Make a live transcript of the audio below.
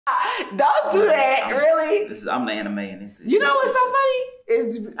Don't do that. Really? I'm the anime, and this. You know what's so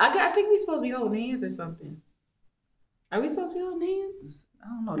funny? I think we're supposed to be holding hands or something. Are we supposed to be holding hands? I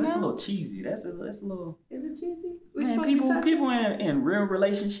don't know. That's a little cheesy. That's a little. Is it cheesy? Man, people in real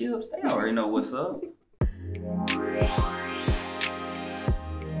relationships, they already know what's up.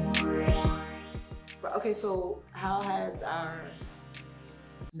 Okay, so how has our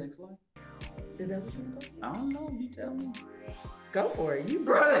sex life? Is that what you want to talk about? I don't know. You tell me. Go for it. You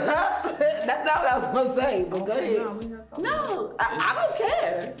brought it up. That's not what I was going to say, but go ahead. No, I don't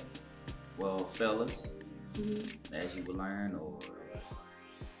care. Well, fellas, as you will learn, or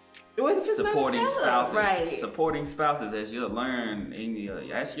supporting spouses, right. Supporting spouses as you'll learn, and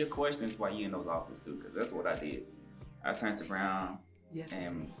you ask your questions while you're in those offices too, because that's what I did. I turned around,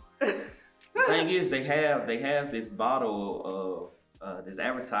 and the thing is, they have this bottle of this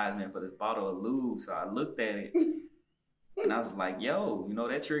advertisement for this bottle of lube. So I looked at it, and I was like, "Yo, you know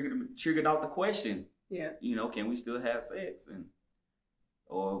that triggered out the question. Yeah, you know, can we still have sex and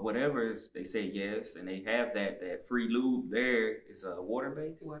or whatever?" They say yes, and they have that free lube there. It's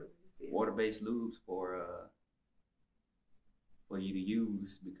water-based. Water-based lubes for you to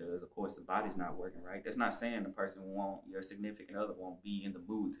use, because of course the body's not working right. That's not saying your significant other won't be in the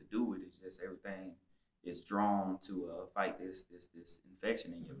mood to do it. It's just everything is drawn to fight this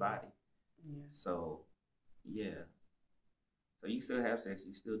infection in your body. Yeah. So yeah. So you still have sex,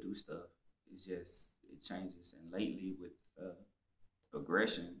 you still do stuff. It's just it changes. And lately with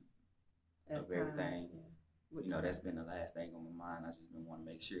progression of everything, you know, that's been the last thing on my mind. I just been want to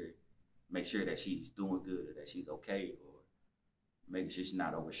make sure that she's doing good, or that she's okay, or making sure she's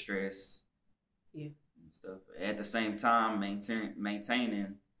not overstressed. Yeah. And stuff. At the same time,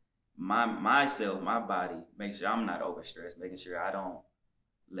 maintaining myself, my body, make sure I'm not overstressed, making sure I don't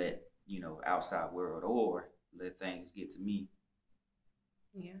let, outside world or let things get to me.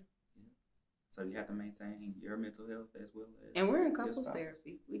 Yeah. So you have to maintain your mental health as well as. And we're in couples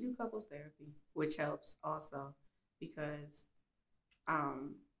therapy. We do couples therapy, which helps also because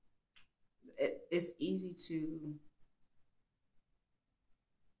it's easy to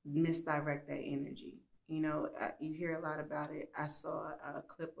misdirect that energy. You hear a lot about it. I saw a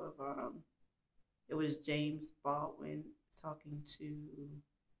clip of it was James Baldwin talking to,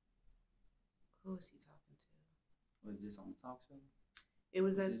 who was he talking to? Was this on the talk show? It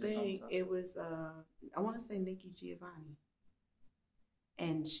was a thing. It was I want to say Nikki Giovanni,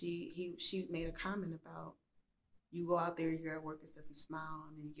 and she made a comment about, you go out there, you're at work and stuff, you smile,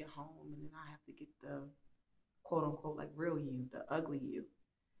 and then you get home, and then I have to get the quote unquote like real you, the ugly you.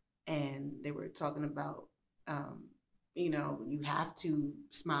 And they were talking about, you have to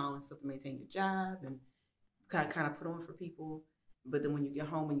smile and stuff to maintain your job and kind of put on for people. But then when you get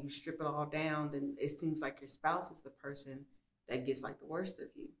home and you strip it all down, then it seems like your spouse is the person that gets like the worst of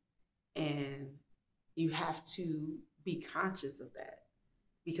you. And you have to be conscious of that,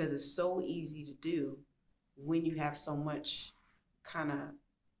 because it's so easy to do when you have so much kind of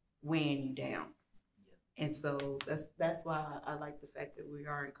weighing you down. And so that's why I like the fact that we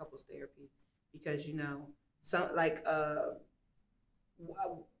are in couples therapy, because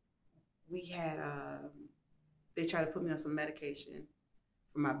we had they tried to put me on some medication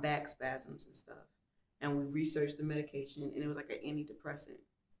for my back spasms and stuff, and we researched the medication, and it was like an antidepressant,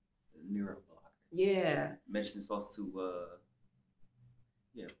 neuroblocker. Yeah, medicine's supposed to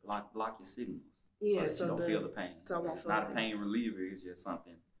block your signals. Yeah, so you don't feel the pain. So I won't it's feel not the a pain reliever. It's just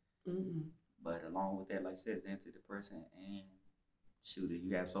something. Mm-hmm. But along with that, like I said, it's antidepressant, and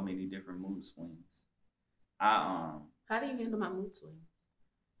you have so many different mood swings. How do you handle my mood swings?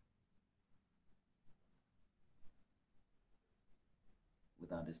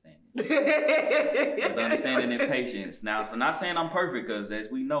 With understanding. With understanding and patience. Now, so not saying I'm perfect, because as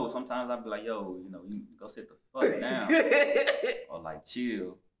we know, sometimes I'll be like, yo, you go sit the fuck down. Or like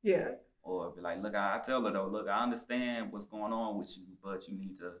chill. Yeah. Or be like, look, I tell her though, look, I understand what's going on with you, but you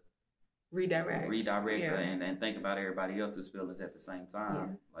need to redirect her and think about everybody else's feelings at the same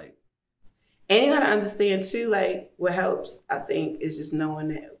time. Yeah. And you gotta understand too, like what helps, I think, is just knowing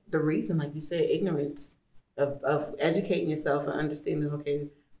that the reason, like you said, ignorance of educating yourself and understanding, okay,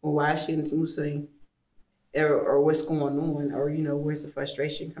 well, why is she in this mood swing, or what's going on, or where's the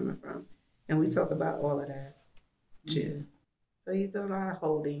frustration coming from, and we talk about all of that. Yeah. So he's doing a lot of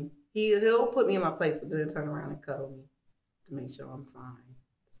holding. He'll put me in my place, but then turn around and cuddle me to make sure I'm fine.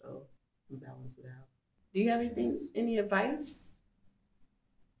 So we balance it out. Do you have any advice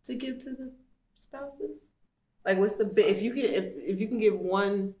to give to the spouses? Like, what's the if you can give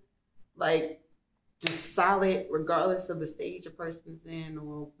one, like, just solid, regardless of the stage a person's in,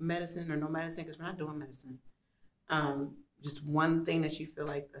 or medicine or no medicine, because we're not doing medicine. just one thing that you feel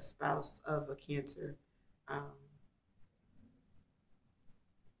like a spouse of a cancer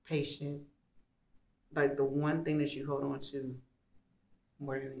patient, like the one thing that you hold on to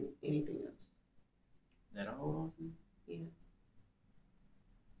more than anything else. That I hold on to? Yeah.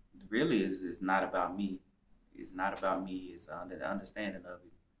 Really, it's not about me. It's not about me. It's the understanding of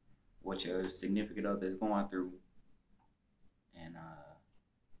it, what your significant other is going through, and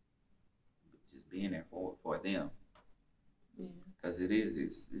just being there for them. Yeah. Because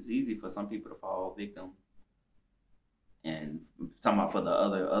it's easy for some people to fall victim, and talking about for the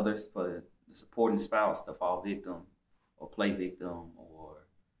others for the supporting spouse to fall victim or play victim or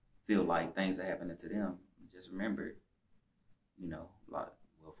feel like things are happening to them. Just remember,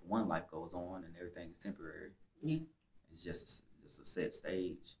 for one, life goes on and everything is temporary. Yeah. It's just a set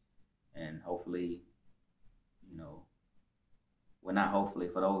stage, and hopefully, well, not hopefully,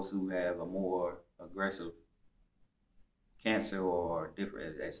 for those who have a more aggressive cancer or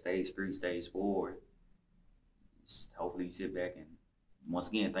different at stage 3, stage 4, hopefully you sit back and once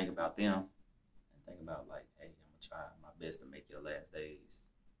again think about them and think about like, hey, I'm gonna try my best to make your last days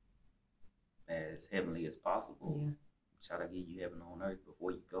as heavenly as possible. Yeah. Try to give you heaven on earth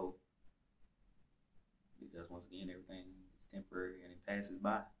before you go, because once again everything is temporary and it passes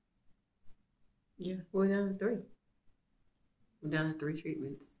by. Yeah, we're down to 3. We're down to 3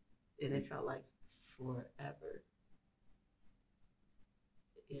 treatments, and it felt like forever.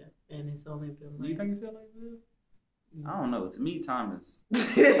 Yeah, and it's only been like. Do you think it felt like that? I don't know. To me, time is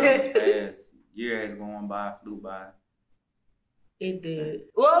fast. Year has gone by, flew by. It did.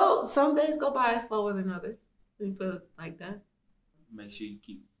 Well, some days go by slower than others. We put it like that. Make sure you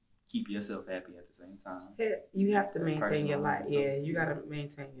keep yourself happy at the same time. Yeah, you have to maintain your life. Yeah, you got to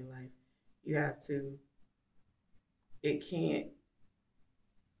maintain your life. You have to. It can't.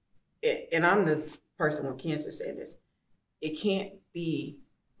 And I'm the person with cancer saying this. It can't be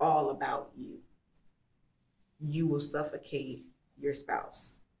all about you. You will suffocate your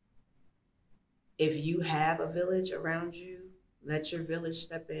spouse. If you have a village around you, let your village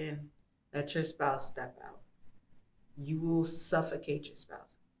step in, let your spouse step out. You will suffocate your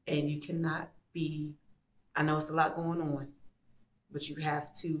spouse. And you cannot be, I know it's a lot going on, but you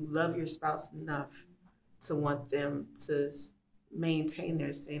have to love your spouse enough to want them to maintain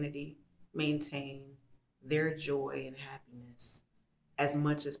their sanity, maintain their joy and happiness as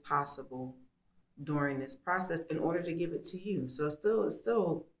much as possible during this process in order to give it to you. So it's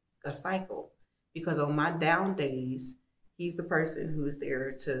still a cycle, because on my down days, he's the person who is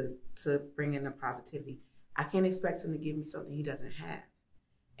there to bring in the positivity. I can't expect him to give me something he doesn't have.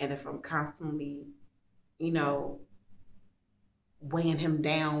 And if I'm constantly, weighing him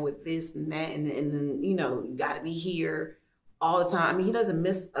down with this and that, and then, you got to be here all the time. I mean, he doesn't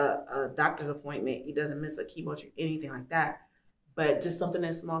miss a doctor's appointment. He doesn't miss a chemo treatment, anything like that. But just something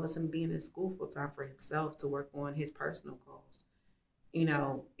as small as him being in school full time for himself to work on his personal goals.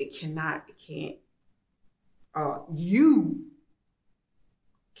 You,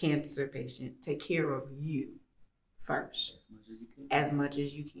 cancer patient, take care of you first. As much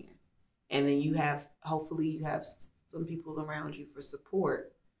as you can. And then hopefully you have some people around you for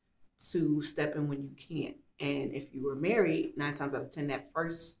support to step in when you can't. And if you were married, 9 times out of 10, that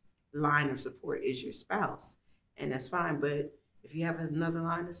first line of support is your spouse. And that's fine. But if you have another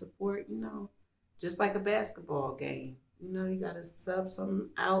line of support, just like a basketball game, you got to sub something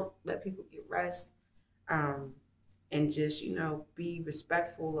out, let people get rest, and just, be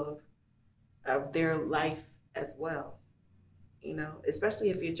respectful of their life as well. Especially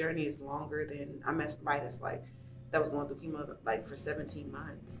if your journey is longer than, I met somebody that was going through chemo for 17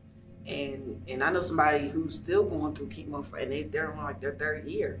 months. And I know somebody who's still going through chemo and they're on their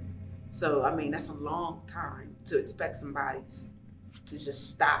 3rd year. So, I mean, that's a long time to expect somebody to just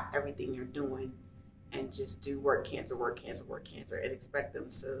stop everything you're doing and just do work, cancer, and expect them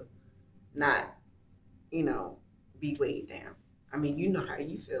to not, be weighed down. I mean, you know how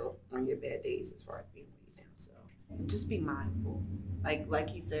you feel on your bad days as far as being weighed down. So just be mindful. Like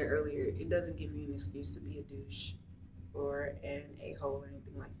he said earlier, it doesn't give you an excuse to be a douche or an a-hole or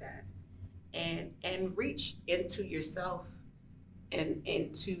anything like that. And reach into yourself and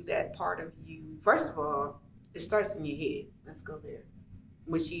into that part of you. First of all, it starts in your head. Let's go there.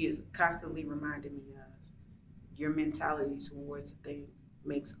 Which he is constantly reminding me of. Your mentality towards a thing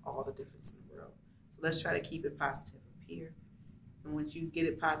makes all the difference in the world. So let's try to keep it positive up here. And once you get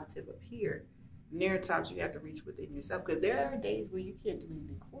it positive up here, there are times you have to reach within yourself, because there are days where you can't do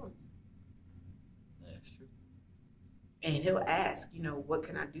anything for you. That's true. And he'll ask, what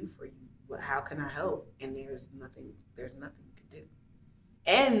can I do for you? How can I help? And there's nothing you can do.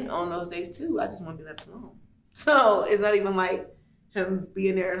 And on those days too, I just want to be left alone. So it's not even like him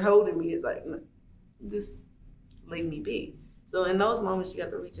being there and holding me. It's like, just leave me be. So in those moments, you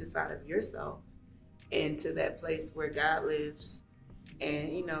have to reach inside of yourself and to that place where God lives,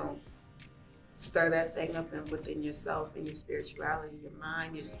 and stir that thing up within yourself and your spirituality, your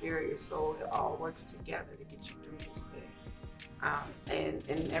mind, your spirit, your soul. It all works together to get you through this thing.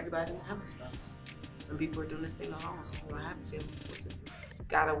 And everybody doesn't have a spouse. Some people are doing this thing alone. Some people don't have a family support system. You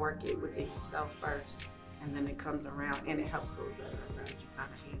gotta work it within yourself first, and then it comes around, and it helps those that are around you kind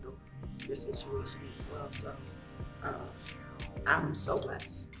of handle your situation as well. So I'm so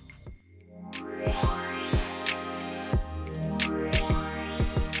blessed.